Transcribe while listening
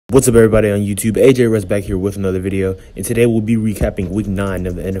What's up, everybody on YouTube? AJ Russ back here with another video, and today we'll be recapping week 9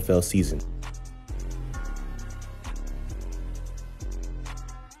 of the NFL season.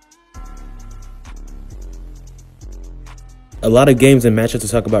 A lot of games and matchups to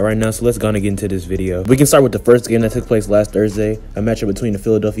talk about right now, so let's go on and get into this video. We can start with the first game that took place last Thursday, a matchup between the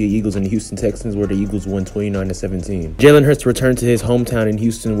Philadelphia Eagles and the Houston Texans, where the Eagles won 29-17. Jalen Hurts returned to his hometown in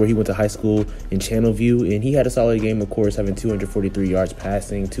Houston, where he went to high school in Channelview, and he had a solid game, of course, having 243 yards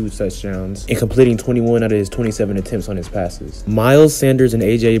passing, 2 touchdowns, and completing 21 out of his 27 attempts on his passes. Miles Sanders and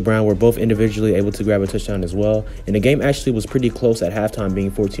A.J. Brown were both individually able to grab a touchdown as well, and the game actually was pretty close at halftime, being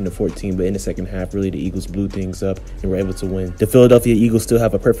 14-14, but in the second half, really, the Eagles blew things up and were able to win. The Philadelphia Eagles still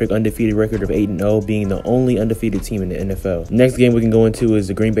have a perfect undefeated record of 8-0, being the only undefeated team in the NFL. Next game we can go into is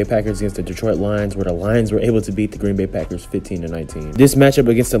the Green Bay Packers against the Detroit Lions, where the Lions were able to beat the Green Bay Packers 15-19. This matchup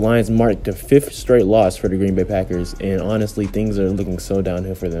against the Lions marked the 5th straight loss for the Green Bay Packers, and honestly, things are looking so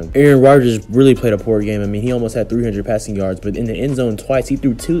downhill for them. Aaron Rodgers really played a poor game. I mean, he almost had 300 passing yards, but in the end zone twice, he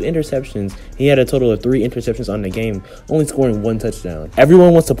threw 2 interceptions. He had a total of 3 interceptions on the game, only scoring 1 touchdown.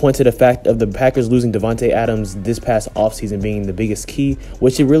 Everyone wants to point to the fact of the Packers losing Devontae Adams this past offseason being the biggest key,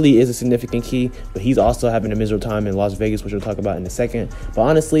 which it really is a significant key, but he's also having a miserable time in Las Vegas, which we'll talk about in a second. But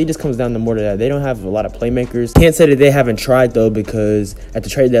honestly, it just comes down to more to that. They don't have a lot of playmakers. Can't say that they haven't tried, though, because at the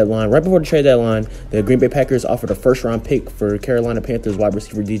trade deadline, right before the trade deadline, the Green Bay Packers offered a first-round pick for Carolina Panthers wide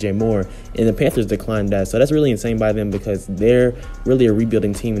receiver DJ Moore, and the Panthers declined that. So that's really insane by them, because they're really a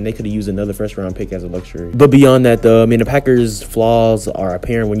rebuilding team, and they could have used another first-round pick as a luxury. But beyond that, though, I mean, the Packers' flaws are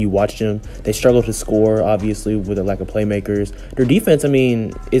apparent when you watch them. They struggle to score, obviously, with a lack of playmakers. Their defense, I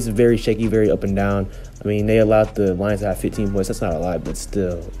mean, it's very shaky, very up and down. I mean, they allowed the Lions to have 15 points. That's not a lot, but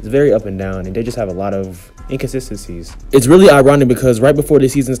still, it's very up and down, and they just have a lot of inconsistencies. It's really ironic because right before the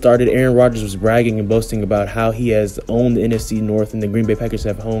season started, Aaron Rodgers was bragging and boasting about how he has owned the NFC North, and the Green Bay Packers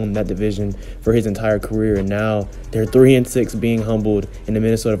have owned that division for his entire career, and now they're 3-6 being humbled, and the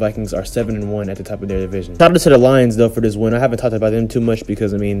Minnesota Vikings are 7-1 at the top of their division. Shout out to the Lions, though, for this win. I haven't talked about them too much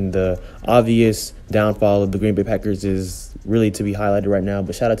because, I mean, the obvious downfall of the Green Bay Packers is really to be highlighted right now,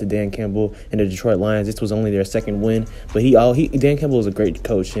 but shout out to Dan Campbell and the Detroit Lions. This was only their 2nd win, but Dan Campbell is a great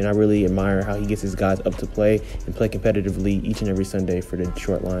coach, and I really admire how he gets his guys up to play and play competitively each and every Sunday for the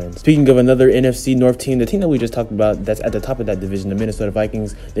Detroit Lions. Speaking of another NFC North team, the team that we just talked about that's at the top of that division, the Minnesota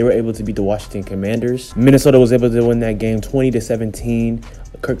Vikings, they were able to beat the Washington Commanders. Minnesota was able to win that game 20-17.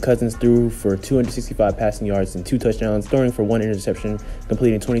 Kirk Cousins threw for 265 passing yards and 2 touchdowns, throwing for 1 interception,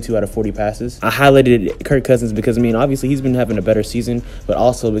 completing 22 out of 40 passes. I highlighted Kirk Cousins because, I mean, obviously he's been having a better season, but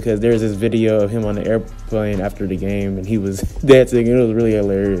also because there's this video of him on the airplane after the game, and he was dancing, and it was really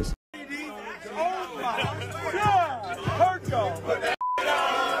hilarious.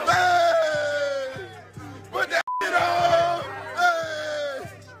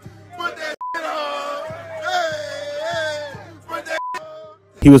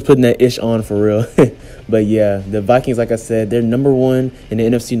 He was putting that ish on for real. But yeah, the Vikings, like I said, they're #1 in the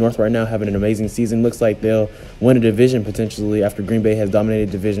NFC North right now, having an amazing season. Looks like they'll win a division potentially after Green Bay has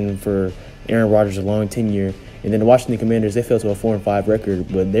dominated division for Aaron Rodgers' long tenure. And then the Washington Commanders, they fell to a 4-5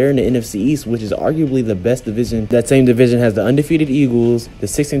 record, but they're in the NFC East, which is arguably the best division. That same division has the undefeated Eagles, the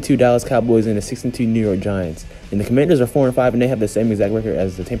 6-2 Dallas Cowboys, and the 6-2 New York Giants. And the Commanders are 4-5, and they have the same exact record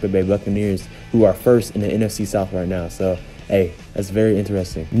as the Tampa Bay Buccaneers, who are 1st in the NFC South right now. So, hey, that's very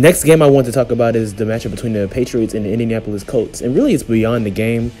interesting. Next game I want to talk about is the matchup between the Patriots and the Indianapolis Colts. And really, it's beyond the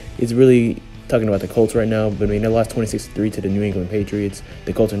game. It's really talking about the Colts right now, but I mean, they lost 26-3 to the New England Patriots.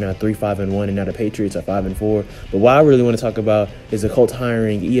 The Colts are now 3-5-1, and now the Patriots are 5-4. But what I really want to talk about is the Colts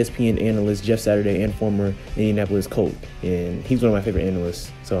hiring ESPN analyst Jeff Saturday and former Indianapolis Colt, and he's one of my favorite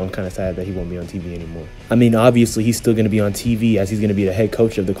analysts, so I'm kind of sad that he won't be on TV anymore. I mean, obviously, he's still going to be on TV as he's going to be the head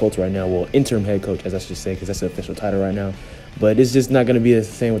coach of the Colts right now, well, interim head coach, as I should say, because that's the official title right now. But it's just not going to be the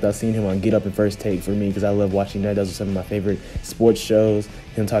same without seeing him on Get Up and First Take for me, because I love watching that. Those are some of my favorite sports shows.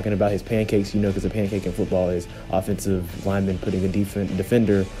 Him talking about his pancakes, you know, because a pancake in football is offensive linemen putting a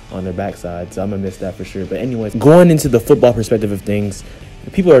defender on their backside. So I'm going to miss that for sure. But anyways, going into the football perspective of things,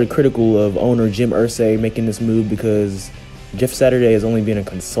 people are critical of owner Jim Irsay making this move because Jeff Saturday has only been a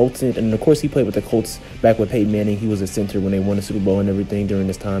consultant, and of course he played with the Colts back with Peyton Manning. He was a center when they won the Super Bowl and everything during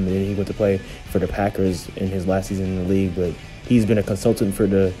this time, and then he went to play for the Packers in his last season in the league. But he's been a consultant for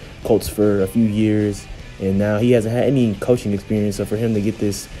the Colts for a few years, and now he hasn't had any coaching experience. So for him to get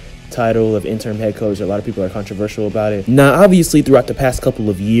this title of interim head coach, a lot of people are controversial about it. Now, obviously, throughout the past couple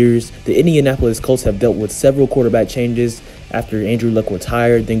of years, the Indianapolis Colts have dealt with several quarterback changes after Andrew Luck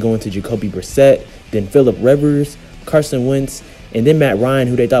retired, then going to Jacoby Brissett, then Phillip Rivers, Carson Wentz, and then Matt Ryan,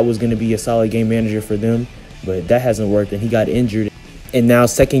 who they thought was going to be a solid game manager for them, but that hasn't worked, and he got injured. and now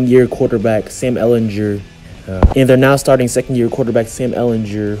second-year quarterback Sam Ehlinger. And they're now starting second-year quarterback Sam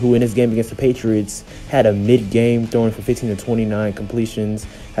Ehlinger, who in his game against the Patriots had a mid-game throwing for 15 to 29 completions,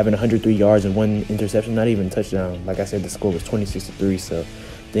 having 103 yards and 1 interception, not even a touchdown. Like I said, the score was 26-3, so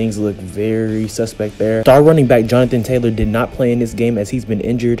things look very suspect there. Star running back Jonathan Taylor did not play in this game as he's been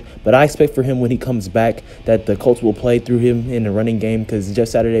injured, but I expect for him when he comes back that the Colts will play through him in the running game because Jeff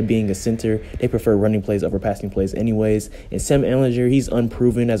Saturday being a center, they prefer running plays over passing plays anyways. And Sam Ehlinger, he's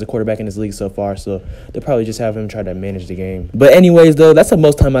unproven as a quarterback in this league so far, so they'll probably just have him try to manage the game. But anyways, though, that's the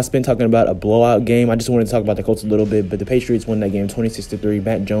most time I spent talking about a blowout game. I just wanted to talk about the Colts a little bit, but the Patriots won that game 26-3.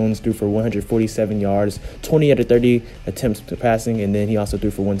 Matt Jones threw for 147 yards, 20 out of 30 attempts to passing, and then he also threw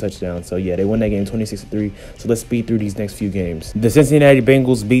for 1 touchdown. So yeah, they won that game 26-3. So let's speed through these next few games. The Cincinnati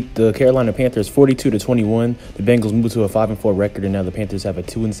Bengals beat the Carolina Panthers 42-21. The Bengals moved to a 5-4 record, and now the Panthers have a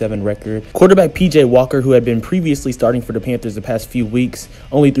 2-7 record. Quarterback PJ Walker, who had been previously starting for the Panthers the past few weeks,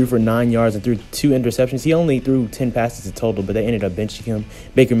 only threw for 9 yards and threw 2 interceptions. He only threw 10 passes in total, but they ended up benching him.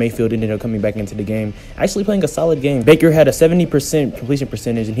 Baker Mayfield ended up coming back into the game, actually playing a solid game. Baker had a 70% completion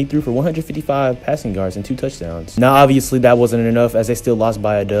percentage, and he threw for 155 passing yards and 2 touchdowns. Now, obviously, that wasn't enough as they still lost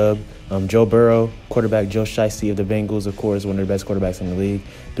by a dub. Joe Burrow, quarterback Joe Shiesty of the Bengals, of course, one of the best quarterbacks in the league,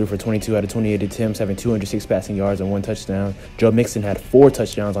 threw for 22 out of 28 attempts, having 206 passing yards and 1 touchdown. Joe Mixon had 4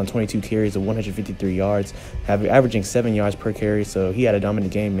 touchdowns on 22 carries of 153 yards, averaging 7 yards per carry, so he had a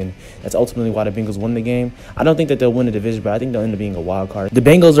dominant game, and that's ultimately why the Bengals won the game. I don't think that they'll win the division, but I think they'll end up being a wild card. The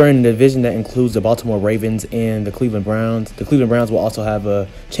Bengals are in a division that includes the Baltimore Ravens and the Cleveland Browns. The Cleveland Browns will also have a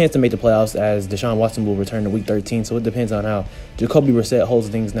chance to make the playoffs as Deshaun Watson will return to Week 13, so it depends on how Jacoby Brissett holds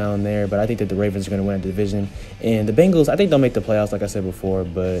things down there, but I think that the Ravens are going to win the division. And the Bengals, I think they'll make the playoffs, like I said before,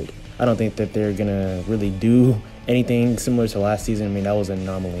 but I don't think that they're going to really do anything similar to last season. I mean, that was an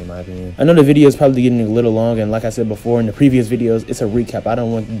anomaly in my opinion. I know the video is probably getting a little long, and like I said before in the previous videos, it's a recap. I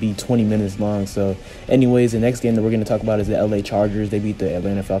don't want it to be 20 minutes long. So anyways, the next game that we're going to talk about is the LA Chargers. They beat the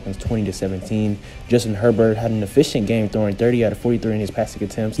Atlanta Falcons 20-17. Justin Herbert had an efficient game, throwing 30 out of 43 in his passing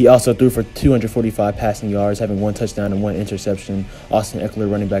attempts. He also threw for 245 passing yards, having 1 touchdown and 1 interception. Austin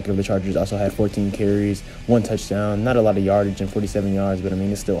Eckler, running back of the Chargers, also had 14 carries, 1 touchdown. Not a lot of yardage and 47 yards, but I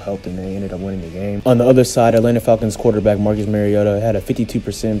mean, it still helped, and they ended up winning the game. On the other side, Atlanta Falcons quarterback Marcus Mariota had a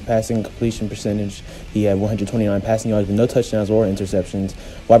 52% passing completion percentage. He had 129 passing yards with no touchdowns or interceptions.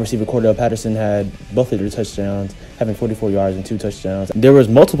 Wide receiver Cordell Patterson had both of their touchdowns, having 44 yards and 2 touchdowns. There was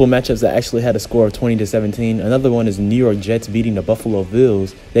multiple matchups that actually had a score of 20-17. Another one is New York Jets beating the Buffalo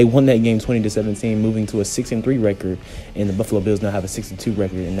Bills. They won that game 20-17, moving to a 6-3 record, and the Buffalo Bills now have a 6-2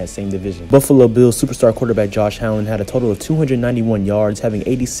 record in that same division. Buffalo Bills superstar quarterback Josh Allen had a total of 291 yards, having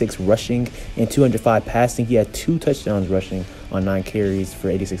 86 rushing and 205 passing. He had 2 touchdowns rushing on 9 carries for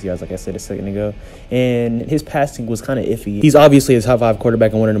 86 yards, like I said a second ago. And his passing was kind of iffy. He's obviously a top 5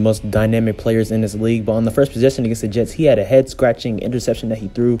 quarterback and one of the most dynamic players in this league, but on the first possession against the Jets, he had a head-scratching interception that he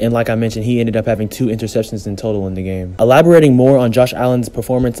threw. And like I mentioned, he ended up having 2 interceptions in total in the game. Elaborating more on Josh Allen's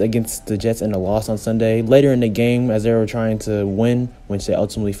performance against the Jets in the loss on Sunday, later in the game, as they were trying to win, which they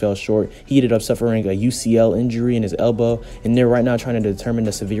ultimately fell short, he ended up suffering a UCL injury in his elbow, and they're right now trying to determine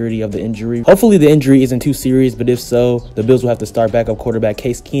the severity of the injury. Hopefully the injury isn't too serious, but if so, the Bills will have to start backup quarterback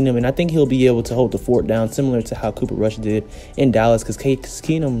Case Keenum, and I think he'll be able to hold the fort down similar to how Cooper Rush did in Dallas, because Case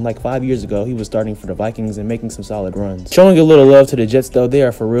Keenum, like 5 years ago, he was starting for the Vikings and making some solid runs. Showing a little love to the Jets, though, they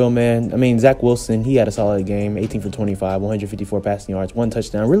are for real, man. I mean, Zach Wilson, he had a solid game, 18 for 25, 154 passing yards, 1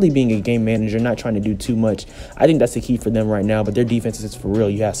 touchdown, really being a game manager, not trying to do too much. I think that's the key for them right now, but their defense is for real.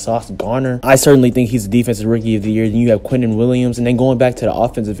 You have Sauce Gardner. I certainly think he's the defensive rookie of the year. Then you have Quentin Williams, and then going back to the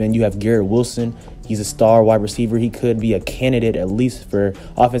offensive end, you have Garrett Wilson. He's a star wide receiver. He could be a candidate at least for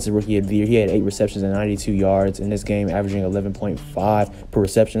offensive rookie of the year. He had 8 receptions and 92 yards in this game, averaging 11.5 per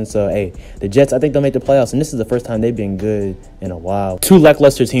reception. So, hey, the Jets, I think they'll make the playoffs, and this is the first time they've been good in a while. 2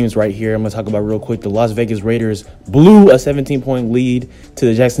 lackluster teams right here I'm going to talk about real quick. The Las Vegas Raiders blew a 17-point lead to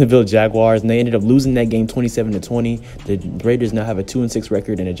the Jacksonville Jaguars, and they ended up losing that game 27-20. The Raiders now have a 2-6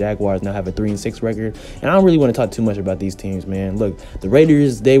 record, and the Jaguars now have a 3-6 record. And I don't really want to talk too much about these teams, man. Look, the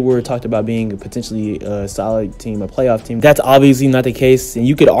Raiders, they were talked about being potentially a solid team, a playoff team. That's obviously not the case, and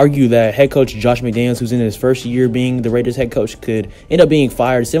you could argue that head coach Josh McDaniels, who's in his first year being the Raiders head coach, could end up being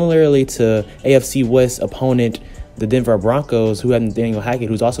fired, similarly to AFC West opponent the Denver Broncos, who had Nathaniel Hackett,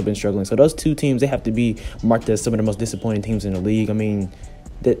 who's also been struggling. So those 2 teams, they have to be marked as some of the most disappointing teams in the league. I mean,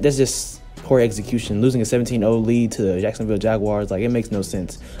 that's just poor execution. Losing a 17-0 lead to the Jacksonville Jaguars, like, it makes no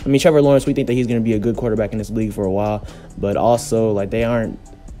sense. I mean, Trevor Lawrence, we think that he's going to be a good quarterback in this league for a while, but also, like, they aren't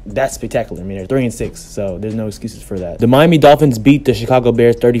that's spectacular. I mean, they're 3-6, so there's no excuses for that. The Miami Dolphins beat the Chicago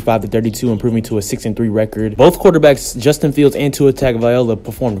Bears 35-32, improving to a 6-3 record. Both quarterbacks, Justin Fields and Tua Tagovailoa,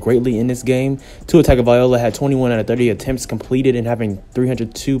 performed greatly in this game. Tua Tagovailoa had 21 out of 30 attempts completed and having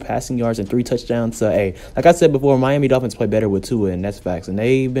 302 passing yards and 3 touchdowns. So, hey, like I said before, Miami Dolphins play better with Tua, and that's facts. And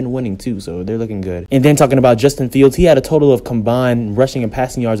they've been winning too, so they're looking good. And then talking about Justin Fields, he had a total of combined rushing and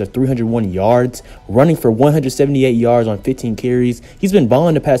passing yards of 301 yards, running for 178 yards on 15 carries. He's been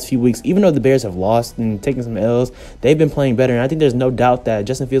balling the past few weeks. Even though the Bears have lost and taken some L's, they've been playing better. And I think there's no doubt that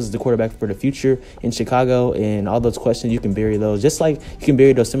Justin Fields is the quarterback for the future in Chicago. And all those questions, you can bury those. Just like you can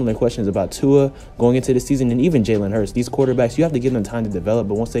bury those similar questions about Tua going into the season and even Jalen Hurts. These quarterbacks, you have to give them time to develop,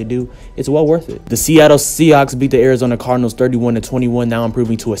 but once they do, it's well worth it. The Seattle Seahawks beat the Arizona Cardinals 31-21, now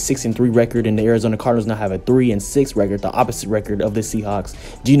improving to a 6-3 record, and the Arizona Cardinals now have a 3-6 record, the opposite record of the Seahawks.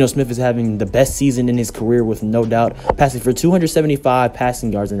 Geno Smith is having the best season in his career with no doubt, passing for 275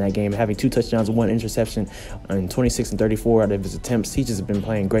 passing yards in that game, having 2 touchdowns, 1 interception, and 26 and 34 out of his attempts. He's just been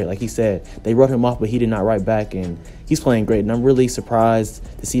playing great. Like he said, they wrote him off, but he did not write back, and he's playing great. And I'm really surprised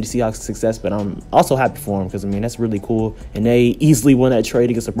to see the Seahawks' success, but I'm also happy for him because, I mean, that's really cool. And they easily won that trade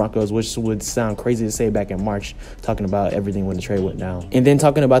against the Broncos, which would sound crazy to say back in March, talking about everything when the trade went down. And then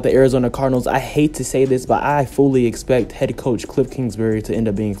talking about the Arizona Cardinals, I hate to say this, but I fully expect head coach Cliff Kingsbury to end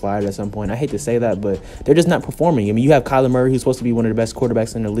up being fired at some point. I hate to say that, but they're just not performing. I mean, you have Kyler Murray, who's supposed to be one of the best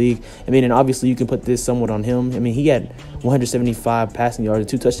quarterbacks in the league. I mean, and obviously you can put this somewhat on him. I mean, he had 175 passing yards and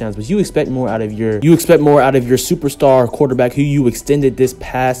 2 touchdowns, but you expect more out of your superstar quarterback who you extended this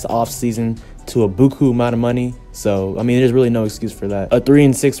past offseason to a buku amount of money. So, I mean, there's really no excuse for that. A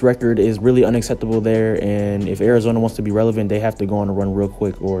 3-6 record is really unacceptable there, and if Arizona wants to be relevant, they have to go on a run real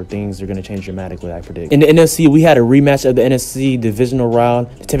quick or things are going to change dramatically, I predict. In the NFC, we had a rematch of the NFC divisional round.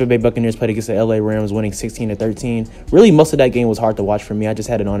 The Tampa Bay Buccaneers played against the LA Rams, winning 16-13. Really, most of that game was hard to watch for me. I just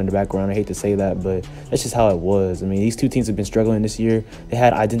had it on in the background. I hate to say that, but that's just how it was. I mean, these two teams have been struggling this year. They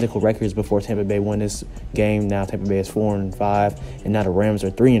had identical records before Tampa Bay won this game. Now Tampa Bay is 4-5, and now the Rams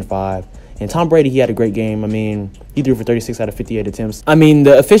are 3-5. And Tom Brady, he had a great game. I mean, he threw for 36 out of 58 attempts. I mean,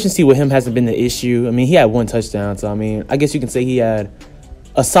 the efficiency with him hasn't been the issue. I mean, he had 1 touchdown. So, I mean, I guess you can say he had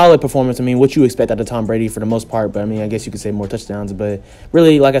a solid performance. I mean, what you expect out of Tom Brady for the most part. But, I mean, I guess you could say more touchdowns. But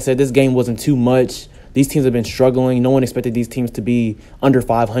really, like I said, this game wasn't too much. These teams have been struggling. No one expected these teams to be under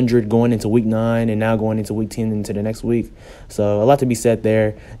 500 going into week 9 and now going into week 10 into the next week. So a lot to be said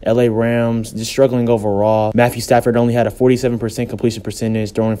there. LA Rams just struggling overall. Matthew Stafford only had a 47% completion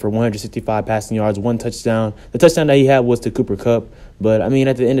percentage, throwing for 165 passing yards, 1 touchdown. The touchdown that he had was to Cooper Kupp. But, I mean,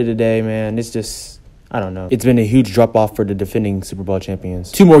 at the end of the day, man, it's just, I don't know. It's been a huge drop-off for the defending Super Bowl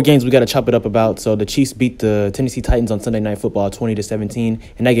champions. 2 more games we got to chop it up about. So the Chiefs beat the Tennessee Titans on Sunday Night Football 20-17,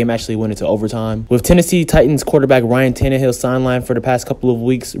 and that game actually went into overtime. With Tennessee Titans quarterback Ryan Tannehill sidelined for the past couple of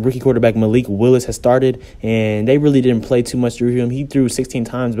weeks, rookie quarterback Malik Willis has started, and they really didn't play too much through him. He threw 16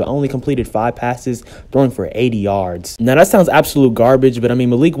 times, but only completed 5 passes, throwing for 80 yards. Now, that sounds absolute garbage, but I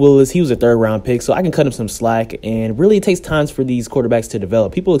mean, Malik Willis, he was a 3rd-round pick, so I can cut him some slack, and really it takes time for these quarterbacks to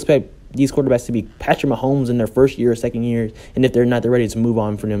develop. People expect these quarterbacks to be Patrick Mahomes in their first year or second year, and if they're not, they're ready to move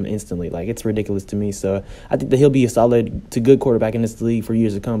on from them instantly. Like, it's ridiculous to me. So I think that he'll be a solid to good quarterback in this league for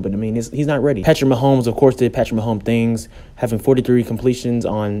years to come, but I mean, he's not ready. Patrick Mahomes, of course, did Patrick Mahomes things, having 43 completions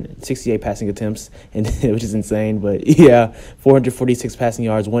on 68 passing attempts, and which is insane. But yeah, 446 passing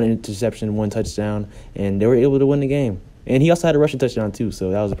yards, 1 interception, 1 touchdown, and they were able to win the game. And he also had a rushing touchdown, too,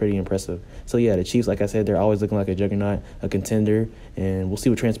 so that was pretty impressive. So, yeah, the Chiefs, like I said, they're always looking like a juggernaut, a contender, and we'll see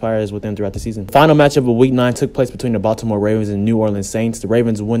what transpires with them throughout the season. Final matchup of Week 9 took place between the Baltimore Ravens and New Orleans Saints. The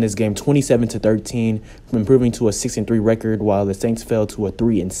Ravens won this game 27-13, improving to a 6-3 record, while the Saints fell to a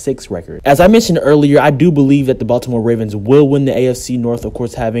 3-6 record. As I mentioned earlier, I do believe that the Baltimore Ravens will win the AFC North, of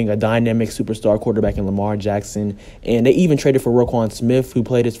course, having a dynamic superstar quarterback in Lamar Jackson, and they even traded for Roquan Smith, who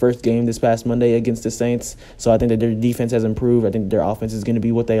played his first game this past Monday against the Saints, so I think that their defense has improved. I think their offense is going to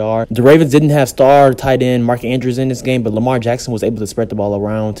be what they are. The Ravens didn't have star tight end Mark Andrews in this game, but Lamar Jackson was able to spread the ball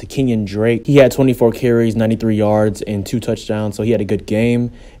around to Kenyon Drake. He had 24 carries, 93 yards, and 2 touchdowns, so he had a good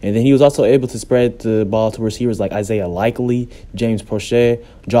game. And then he was also able to spread the ball to receivers like Isaiah Likely, James Prochet,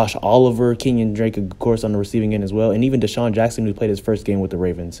 Josh Oliver, Kenyon Drake, of course, on the receiving end as well, and even Deshaun Jackson, who played his first game with the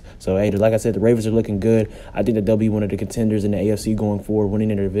Ravens. So, hey, like I said, the Ravens are looking good. I think that they'll be one of the contenders in the AFC going forward, winning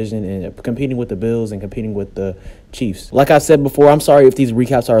their division and competing with the Bills and competing with the Chiefs. Like I said before, I'm sorry if these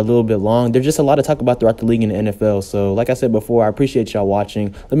recaps are a little bit long. There's just a lot to talk about throughout the league in the NFL. So, like I said before, I appreciate y'all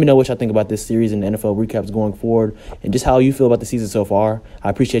watching. Let me know what y'all think about this series and the NFL recaps going forward and just how you feel about the season so far. I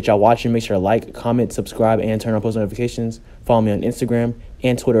appreciate y'all watching. Make sure to like, comment, subscribe, and turn on post notifications. Follow me on Instagram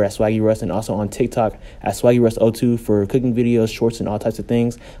and Twitter at SwaggyRuss, and also on TikTok at SwaggyRuss02 for cooking videos, shorts, and all types of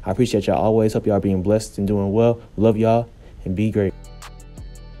things. I appreciate y'all always. Hope y'all are being blessed and doing well. Love y'all, and be great.